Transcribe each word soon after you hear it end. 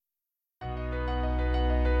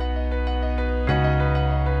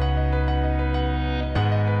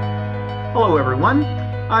Hello, everyone.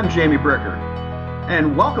 I'm Jamie Bricker,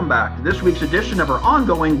 and welcome back to this week's edition of our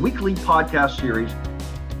ongoing weekly podcast series,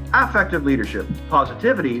 Affective Leadership: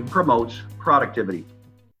 Positivity Promotes Productivity.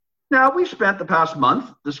 Now, we've spent the past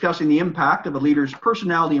month discussing the impact of a leader's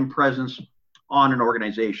personality and presence on an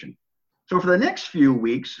organization. So for the next few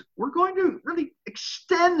weeks, we're going to really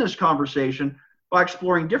extend this conversation by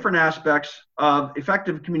exploring different aspects of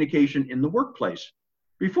effective communication in the workplace.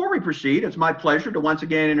 Before we proceed, it's my pleasure to once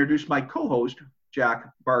again introduce my co-host, Jack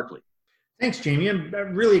Barkley. Thanks, Jamie.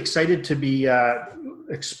 I'm really excited to be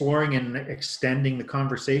exploring and extending the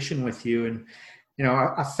conversation with you. And,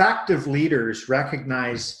 effective leaders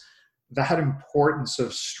recognize that importance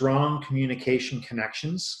of strong communication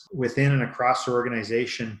connections within and across their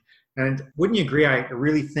organization. And wouldn't you agree? I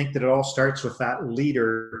really think that it all starts with that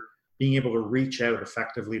leader being able to reach out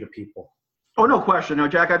effectively to people. Oh, no question. No,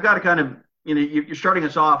 Jack, I've got to kind of, you're starting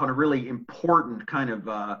us off on a really important kind of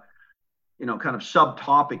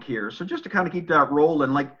subtopic here. So just to kind of keep that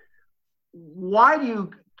rolling, why do you,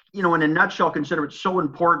 in a nutshell, consider it so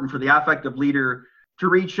important for the affective leader to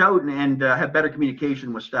reach out and have better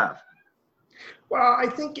communication with staff? Well, I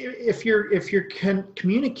think if you're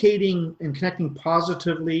communicating and connecting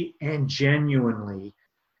positively and genuinely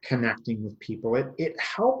connecting with people, it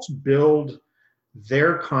helps build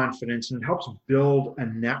their confidence, and it helps build a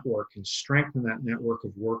network and strengthen that network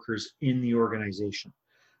of workers in the organization.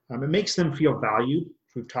 It makes them feel valued.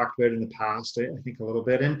 We've talked about it in the past, I think a little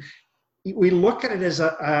bit. And we look at it as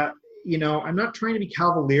I'm not trying to be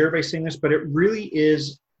cavalier by saying this, but it really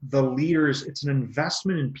is the leaders. It's an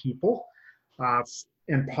investment in people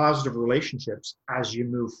and positive relationships as you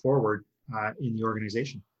move forward in the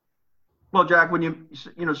organization. Well, Jack, when you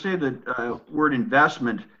say the word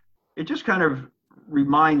investment, it just kind of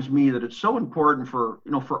reminds me that it's so important for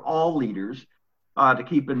all leaders to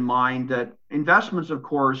keep in mind that investments, of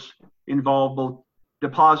course, involve both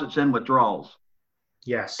deposits and withdrawals.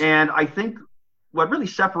 Yes. And I think what really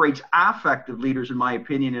separates affective leaders, in my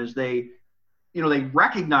opinion, is they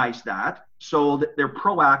recognize that, so that they're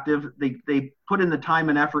proactive. They put in the time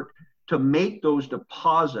and effort to make those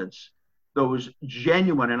deposits, those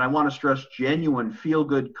genuine, and I want to stress genuine,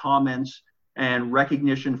 feel-good comments and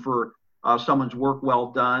recognition for someone's work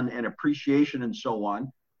well done and appreciation and so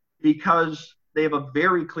on, because they have a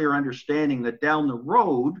very clear understanding that down the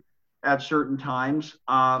road at certain times,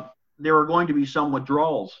 there are going to be some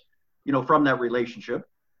withdrawals, from that relationship.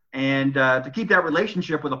 And to keep that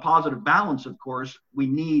relationship with a positive balance, of course, we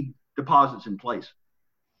need deposits in place.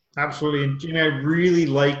 Absolutely. And Jimmy, I really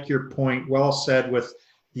like your point. Well said, with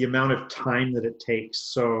the amount of time that it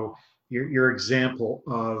takes. So your example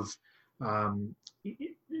of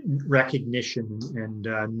recognition and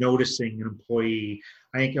noticing an employee,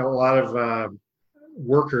 I think a lot of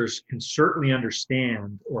workers can certainly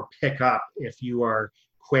understand or pick up if you are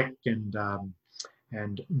quick and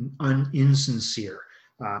insincere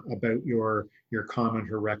about your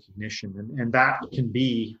comment or recognition, and that can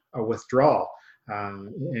be a withdrawal,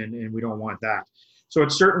 and we don't want that. So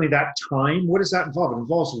it's certainly that time. What does that involve? It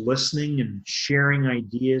involves listening and sharing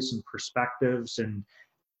ideas and perspectives,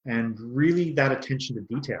 and really that attention to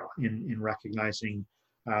detail in recognizing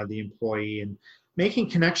the employee and making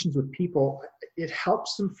connections with people. It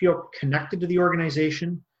helps them feel connected to the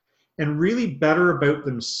organization and really better about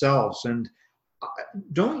themselves. And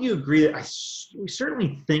don't you agree that we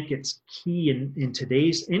certainly think it's key in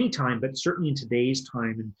today's, anytime, but certainly in today's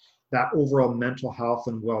time, and that overall mental health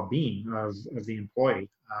and well-being of the employee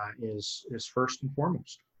is first and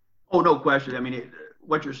foremost. Oh, no question. I mean,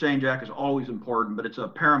 what you're saying, Jack, is always important, but it's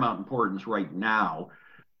of paramount importance right now.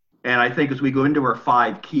 And I think as we go into our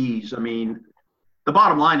 5 keys, I mean, the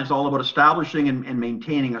bottom line is all about establishing and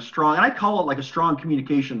maintaining a strong, and I call it like a strong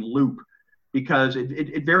communication loop, because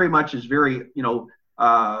it very much is very,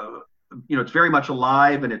 it's very much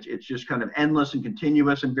alive, and it's just kind of endless and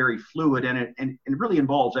continuous and very fluid, and it really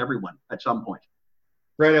involves everyone at some point.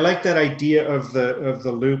 Right. I like that idea of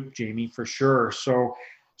the loop, Jamie, for sure.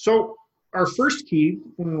 So our first key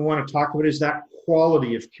when we want to talk about is that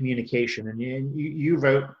quality of communication. And you've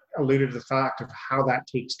alluded to the fact of how that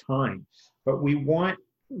takes time. But we want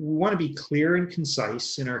to be clear and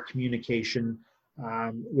concise in our communication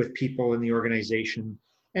with people in the organization.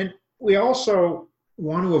 And we also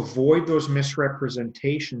want to avoid those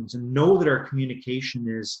misrepresentations and know that our communication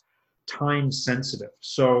is time sensitive.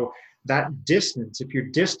 So that distance, if your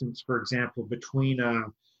distance, for example, between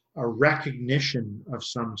a recognition of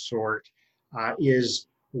some sort is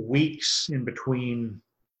weeks in between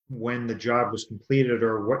when the job was completed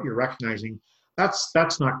or what you're recognizing,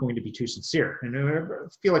 that's not going to be too sincere. And I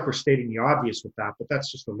feel like we're stating the obvious with that, but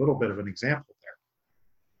that's just a little bit of an example there.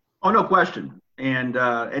 Oh, no question. And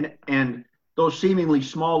those seemingly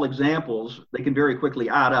small examples, they can very quickly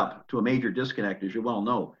add up to a major disconnect, as you well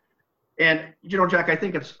know. And Jack, I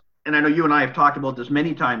think it's, and I know you and I have talked about this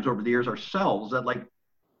many times over the years ourselves, that like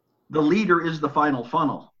the leader is the final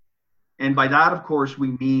funnel. And by that, of course,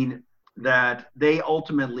 we mean that they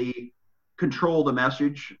ultimately control the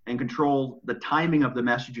message and control the timing of the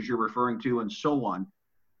messages you're referring to and so on.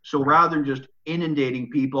 So rather than just inundating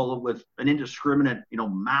people with an indiscriminate,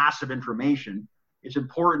 massive information, it's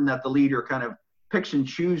important that the leader kind of picks and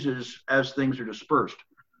chooses as things are dispersed.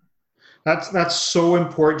 That's so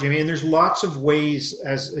important, Jamie. And there's lots of ways,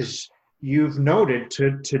 as you've noted,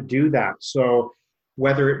 to do that. So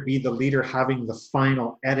whether it be the leader having the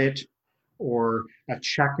final edit or a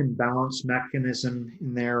check and balance mechanism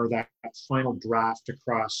in there, or that final draft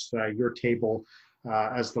across your table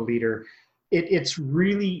as the leader, it's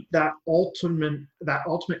really that ultimate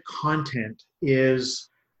content is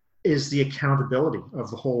the accountability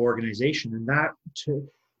of the whole organization. And that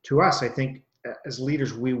to us, I think as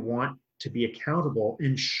leaders, we want to be accountable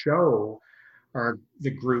and show the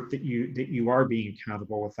group that you are being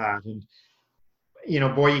accountable with that. And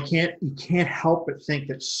boy, you can't help but think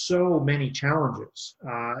that so many challenges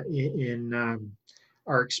in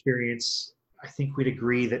our experience, I think we'd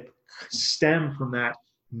agree, that stem from that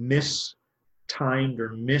mistimed or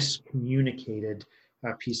miscommunicated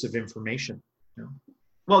piece of information.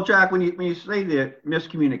 Well, Jack, when you say the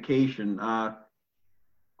miscommunication,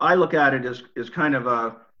 I look at it as kind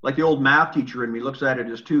of like the old math teacher in me looks at it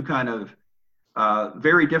as two kind of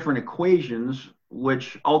very different equations,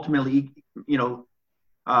 which ultimately,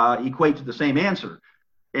 equate to the same answer.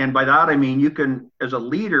 And by that, I mean, you can, as a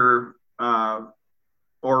leader,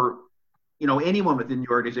 or, anyone within the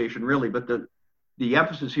organization really, but the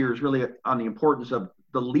emphasis here is really on the importance of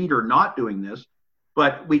the leader not doing this,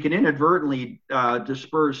 but we can inadvertently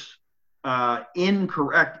disperse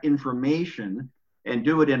incorrect information and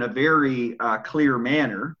do it in a very clear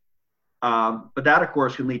manner. But that, of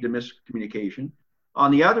course, can lead to miscommunication.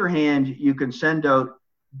 On the other hand, you can send out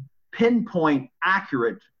pinpoint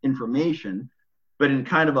accurate information, but in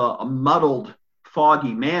kind of a muddled,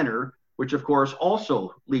 foggy manner, which, of course,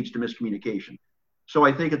 also leads to miscommunication. So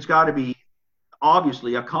I think it's got to be,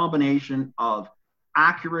 obviously, a combination of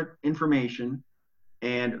accurate information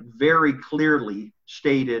and very clearly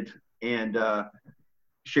stated and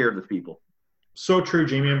shared with people. So true,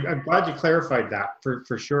 Jamie. I'm glad you clarified that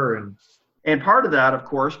for sure. And part of that, of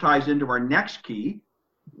course, ties into our next key,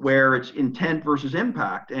 where it's intent versus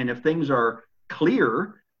impact. And if things are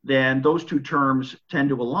clear, then those two terms tend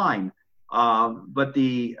to align. But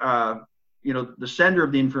the sender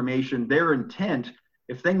of the information, their intent,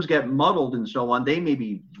 if things get muddled and so on, they may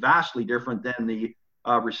be vastly different than the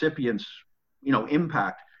recipient's,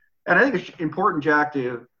 impact. And I think it's important, Jack,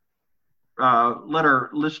 to let our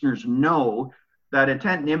listeners know that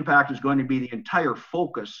intent and impact is going to be the entire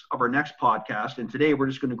focus of our next podcast. And today we're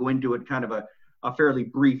just going to go into it kind of a fairly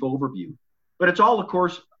brief overview. But it's all, of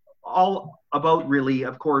course, all about really,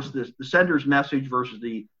 of course, the sender's message versus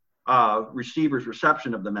the receiver's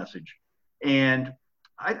reception of the message. And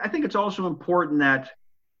I think it's also important that,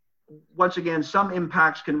 once again, some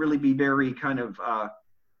impacts can really be very kind of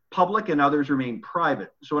public and others remain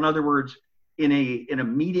private. So in other words, in a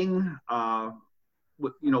meeting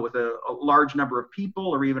with a large number of people,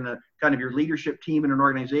 or even a kind of your leadership team in an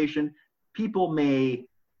organization, people may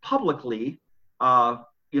publicly kind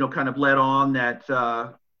of let on that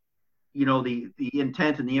the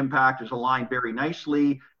intent and the impact is aligned very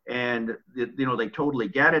nicely, and they totally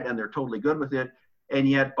get it and they're totally good with it. And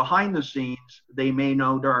yet behind the scenes, they may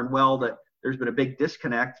know darn well that there's been a big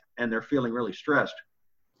disconnect and they're feeling really stressed.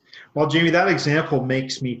 Well, Jamie, that example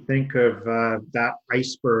makes me think of that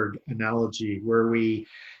iceberg analogy where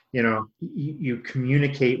you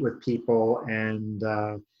communicate with people, and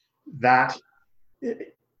that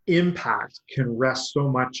impact can rest so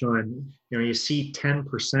much on, you see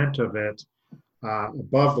 10% of it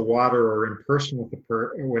above the water or in person with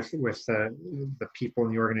the people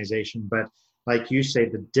in the organization. But like you say,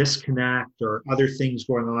 the disconnect or other things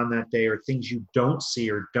going on that day, or things you don't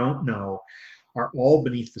see or don't know, are all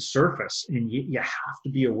beneath the surface, and you have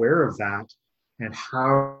to be aware of that. And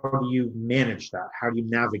how do you manage that? How do you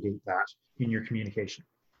navigate that in your communication?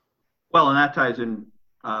 Well, and that ties in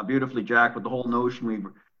beautifully, Jack, with the whole notion we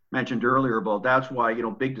mentioned earlier about that's why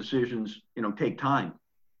big decisions take time,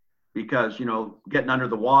 because getting under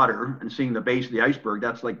the water and seeing the base of the iceberg,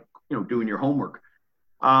 that's like doing your homework.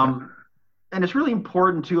 And it's really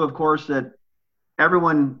important too, of course, that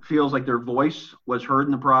everyone feels like their voice was heard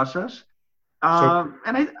in the process.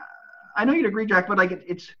 And I know you'd agree, Jack, but like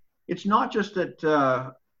it's not just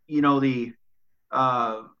that you know, the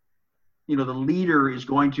leader is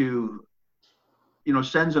going to,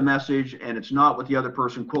 sends a message and it's not what the other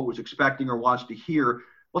person, quote, was expecting or wants to hear.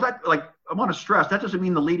 Well, that, like, I want to stress, that doesn't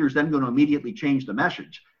mean the leader is then going to immediately change the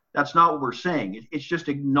message. That's not what we're saying. It's just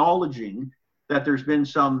acknowledging that there's been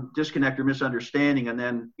some disconnect or misunderstanding, and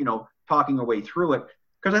then, talking our way through it.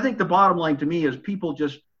 Because I think the bottom line to me is people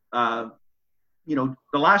just, the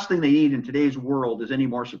last thing they need in today's world is any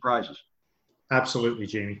more surprises. Absolutely,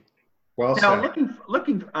 Jamie. Well now, said.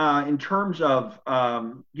 looking in terms of,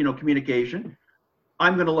 communication,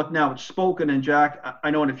 I'm going to look now at spoken, and Jack, I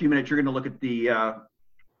know in a few minutes you're going to look at the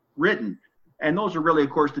written. And those are really, of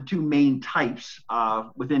course, the two main types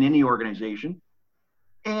within any organization.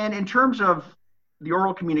 And in terms of the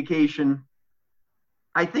oral communication,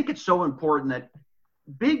 I think it's so important that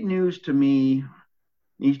big news to me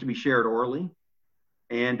needs to be shared orally,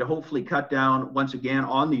 and to hopefully cut down, once again,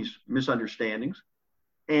 on these misunderstandings.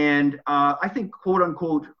 And I think, quote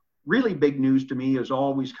unquote, really big news to me is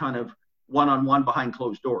always kind of one-on-one behind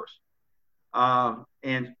closed doors.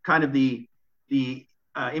 And kind of the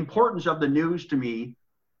importance of the news to me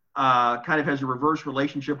kind of has a reverse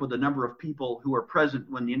relationship with the number of people who are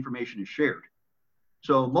present when the information is shared.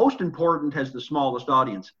 So most important has the smallest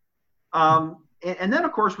audience. And then,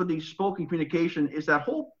 of course, with the spoken communication is that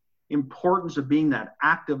whole importance of being that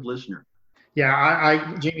active listener.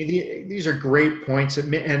 Yeah, Jamie, these are great points.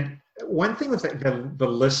 And one thing with the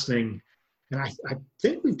listening, and I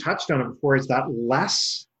think we've touched on it before, is that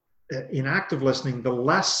less, in active listening, the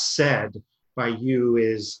less said by you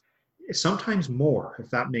is sometimes more, if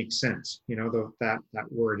that makes sense. That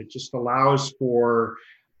word, it just allows for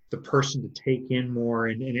the person to take in more,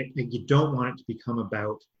 and you don't want it to become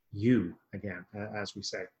about you again, as we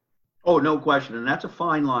say. Oh, no question. And that's a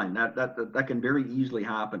fine line. That can very easily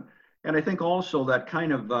happen. And I think also that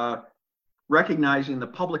kind of recognizing the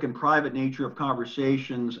public and private nature of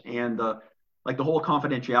conversations, and the whole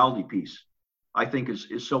confidentiality piece, I think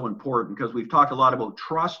is so important, because we've talked a lot about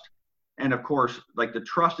trust. And of course, like, the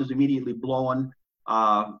trust is immediately blown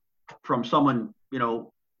from someone,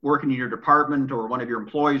 working in your department or one of your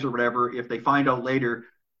employees or whatever, if they find out later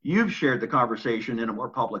you've shared the conversation in a more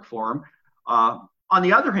public forum. On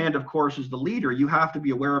the other hand, of course, as the leader, you have to be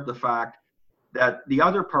aware of the fact that the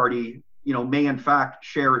other party, may in fact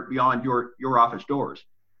share it beyond your office doors.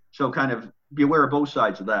 So kind of be aware of both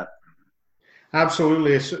sides of that.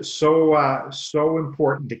 Absolutely. It's so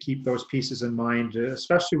important to keep those pieces in mind,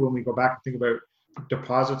 especially when we go back and think about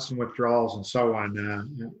deposits and withdrawals and so on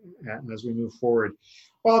as we move forward.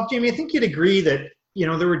 Well, Jamie, I think you'd agree that,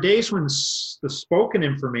 there were days when the spoken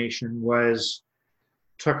information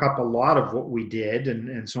took up a lot of what we did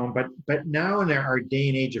and so on. But now, in our day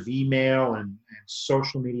and age of email and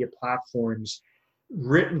social media platforms,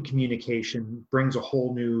 written communication brings a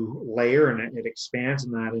whole new layer, and it expands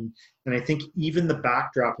in that. And I think even the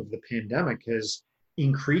backdrop of the pandemic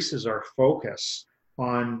increases our focus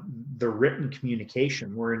on the written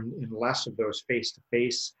communication. We're in less of those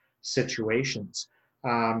face-to-face situations.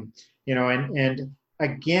 And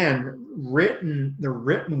again, the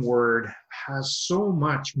written word has so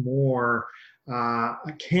much more,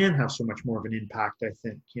 can have so much more of an impact, I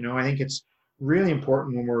think. I think it's really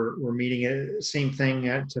important when we're meeting it, same thing,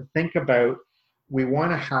 to think about, we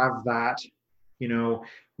want to have that, we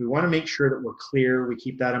want to make sure that we're clear. We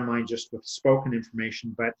keep that in mind just with spoken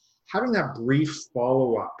information, but having that brief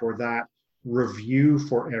follow-up or that review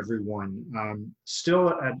for everyone,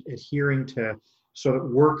 still adhering to, so that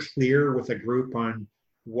we're clear with a group on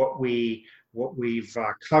what we've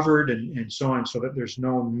covered and so on, so that there's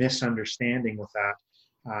no misunderstanding with that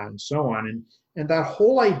and so on. And that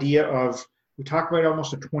whole idea of, we talk about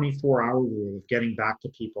almost a 24-hour rule of getting back to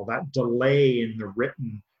people, that delay in the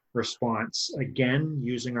written response, again,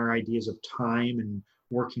 using our ideas of time and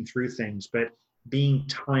working through things, but being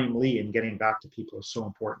timely and getting back to people is so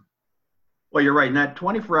important. Well, you're right. And that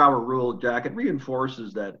 24-hour rule, Jack, it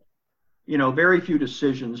reinforces that, very few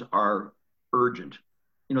decisions are urgent.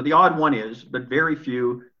 The odd one is, but very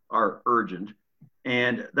few are urgent.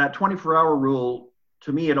 And that 24-hour rule,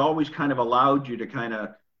 to me, it always kind of allowed you to kind of,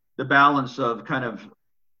 the balance of kind of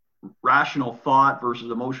rational thought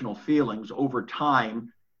versus emotional feelings over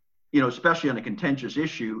time, especially on a contentious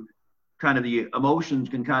issue, kind of the emotions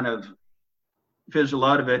can kind of fizzle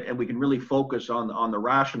out of it, and we can really focus on the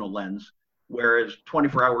rational lens, whereas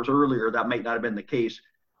 24 hours earlier, that might not have been the case.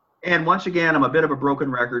 And once again, I'm a bit of a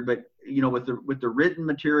broken record, but with the written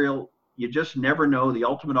material, you just never know the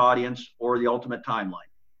ultimate audience or the ultimate timeline.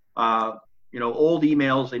 Old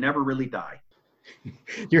emails, they never really die.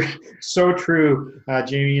 You're so true,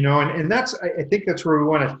 Jamie, and that's, I think that's where we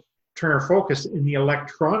want to turn our focus in the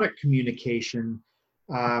electronic communication.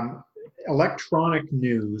 Electronic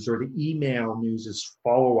news or the email news is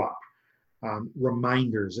follow-up,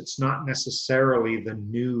 reminders. It's not necessarily the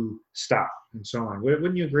new stuff and so on.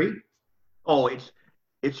 Wouldn't you agree? Oh,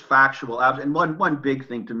 it's factual. And one big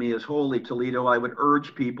thing to me is, holy Toledo, I would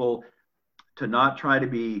urge people to not try to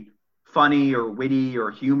be funny or witty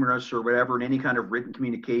or humorous or whatever in any kind of written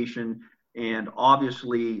communication, and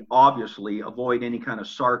obviously avoid any kind of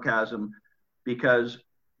sarcasm, because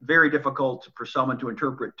very difficult for someone to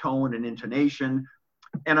interpret tone and intonation.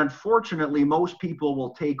 And unfortunately, most people will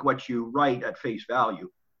take what you write at face value,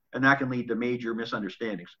 and that can lead to major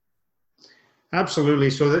misunderstandings. Absolutely.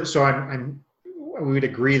 We would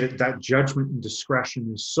agree that judgment and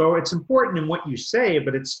discretion is it's important in what you say,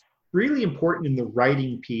 but it's really important in the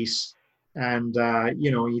writing piece. And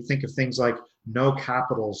you think of things like no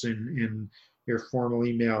capitals in your formal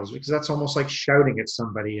emails, because that's almost like shouting at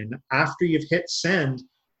somebody. And after you've hit send,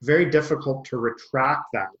 very difficult to retract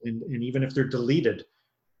that. And even if they're deleted,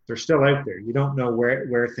 they're still out there. You don't know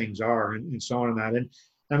where things are and so on and that.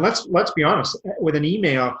 And let's be honest, with an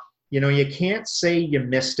email, you can't say you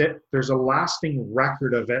missed it. There's a lasting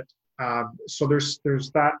record of it. So there's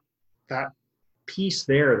that piece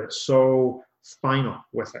there that's so final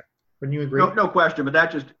with it. Wouldn't you agree? No question. But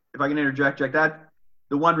that just, if I can interject, Jack, that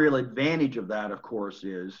the one real advantage of that, of course,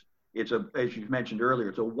 is as you mentioned earlier,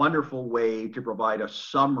 it's a wonderful way to provide a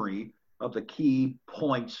summary of the key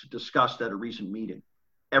points discussed at a recent meeting.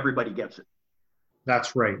 Everybody gets it.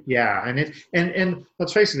 That's right. Yeah. And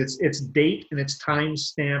let's face it, it's date and it's time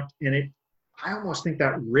stamped. And I almost think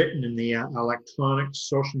that written in the electronic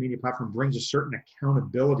social media platform brings a certain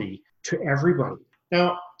accountability to everybody.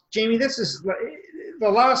 Now, Jamie, this is the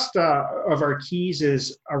last of our keys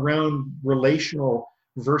is around relational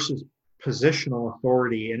versus positional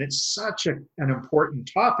authority. And it's such an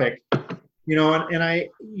important topic, and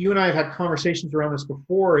you and I have had conversations around this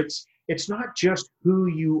before. It's not just who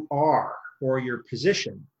you are or your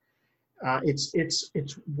position.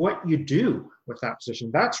 It's what you do with that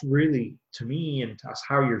position. That's really, to me and to us,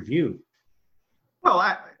 how you're viewed. Well,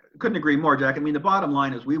 I couldn't agree more, Jack. I mean, the bottom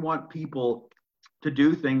line is we want people to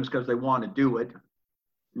do things because they want to do it,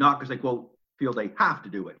 not because they, quote, feel they have to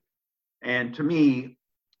do it. And to me,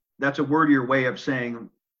 that's a wordier way of saying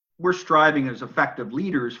we're striving as effective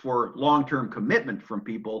leaders for long-term commitment from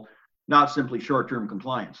people, not simply short-term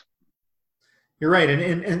compliance. You're right.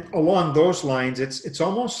 And along those lines, it's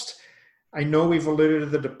almost, I know we've alluded to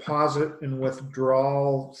the deposit and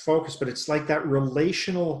withdrawal focus, but it's like that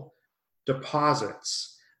relational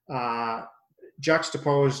deposits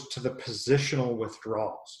juxtaposed to the positional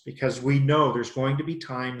withdrawals, because we know there's going to be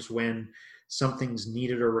times when something's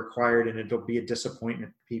needed or required and it'll be a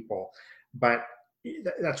disappointment to people. But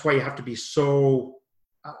that's why you have to be so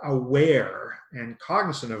aware and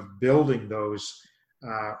cognizant of building those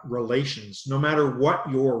relations, no matter what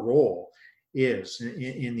your role is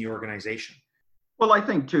in the organization. Well, I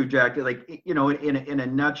think too, Jack, like, in a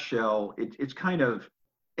nutshell, it's kind of,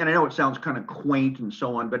 and I know it sounds kind of quaint and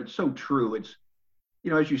so on, but it's so true. It's,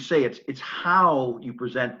 as you say, it's how you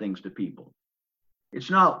present things to people. It's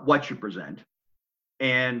not what you present.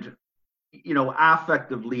 And,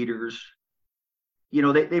 affective leaders,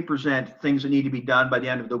 they present things that need to be done by the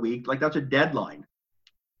end of the week. Like, that's a deadline.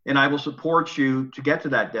 And I will support you to get to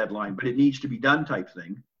that deadline, but it needs to be done type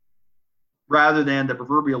thing, rather than the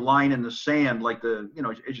proverbial line in the sand, like as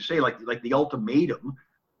you say, like the ultimatum.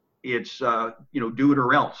 It's, do it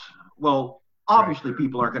or else. Well, obviously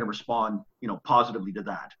people aren't going to respond, positively to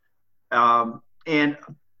that. And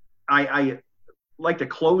I like to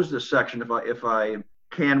close this section, if I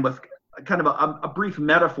can, with kind of a brief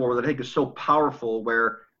metaphor that I think is so powerful,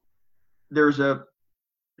 where there's a,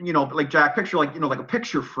 like Jack, picture like a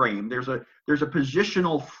picture frame. There's a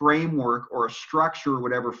positional framework or a structure or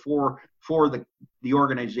whatever for the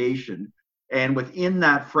organization. And within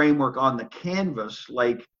that framework on the canvas,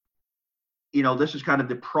 like, this is kind of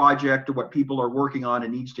the project or what people are working on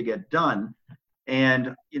and needs to get done.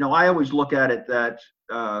 And, I always look at it that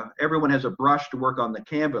everyone has a brush to work on the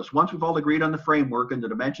canvas. Once we've all agreed on the framework and the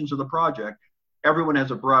dimensions of the project, everyone has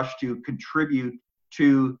a brush to contribute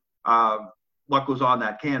to what goes on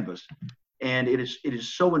that canvas. And it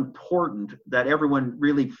is so important that everyone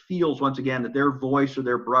really feels, once again, that their voice or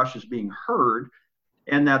their brush is being heard,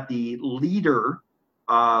 and that the leader,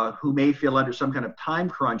 who may feel under some kind of time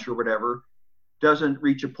crunch or whatever, doesn't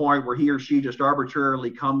reach a point where he or she just arbitrarily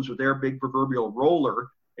comes with their big proverbial roller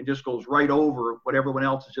and just goes right over what everyone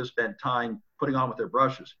else has just spent time putting on with their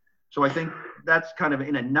brushes. So I think that's kind of,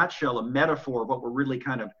 in a nutshell, a metaphor of what we're really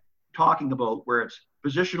kind of talking about, where it's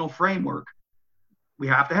positional framework, We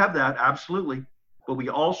have to have that, absolutely. But we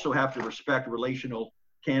also have to respect relational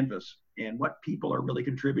canvas and what people are really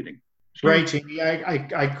contributing. Right, Jamie.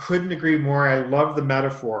 I couldn't agree more. I love the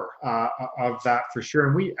metaphor of that for sure.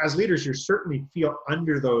 And we, as leaders, you certainly feel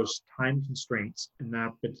under those time constraints and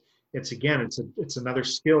that. But it's another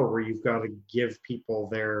skill where you've got to give people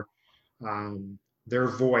their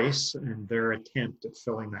voice and their attempt at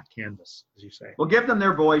filling that canvas, as you say. Well, give them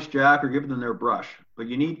their voice, Jack, or give them their brush. But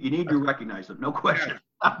you need to recognize them, no question.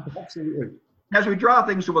 Absolutely. As we draw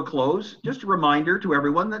things to a close, just a reminder to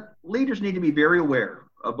everyone that leaders need to be very aware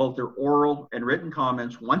of both their oral and written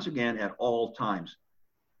comments, once again, at all times.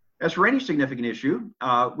 As for any significant issue,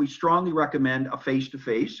 we strongly recommend a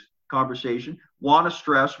face-to-face conversation. Want to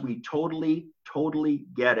stress, we totally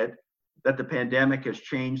get it, that the pandemic has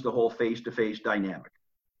changed the whole face-to-face dynamic.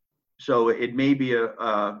 So it may be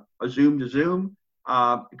a Zoom to Zoom,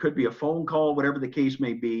 it could be a phone call, whatever the case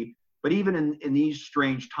may be. But even in these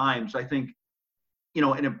strange times, I think,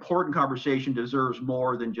 an important conversation deserves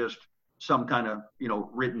more than just some kind of,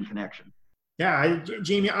 written connection. Yeah,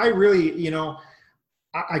 Jamie, I really,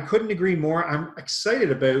 I couldn't agree more. I'm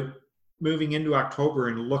excited about moving into October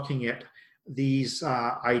and looking at these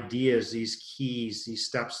ideas, these keys, these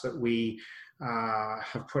steps that we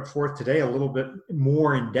have put forth today a little bit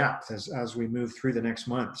more in depth as we move through the next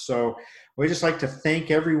month. So we'd just like to thank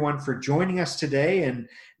everyone for joining us today. And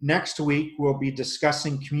next week, we'll be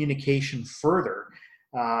discussing communication further,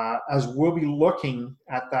 as we'll be looking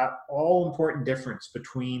at that all-important difference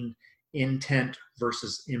between intent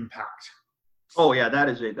versus impact. Oh yeah, that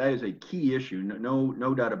is a key issue.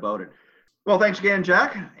 No doubt about it. Well, thanks again,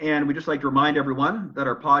 Jack. And we'd just like to remind everyone that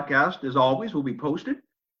our podcast, as always, will be posted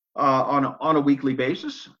on a weekly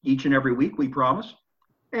basis, each and every week, we promise.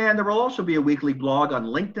 And there will also be a weekly blog on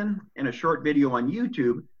LinkedIn and a short video on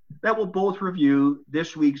YouTube that will both review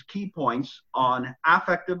this week's key points on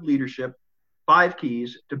affective leadership, 5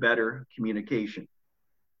 keys to better communication.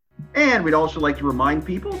 And we'd also like to remind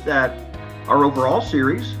people that our overall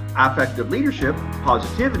series, Affective Leadership,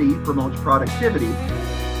 Positivity Promotes Productivity,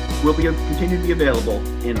 will continue to be available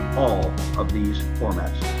in all of these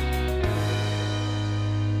formats.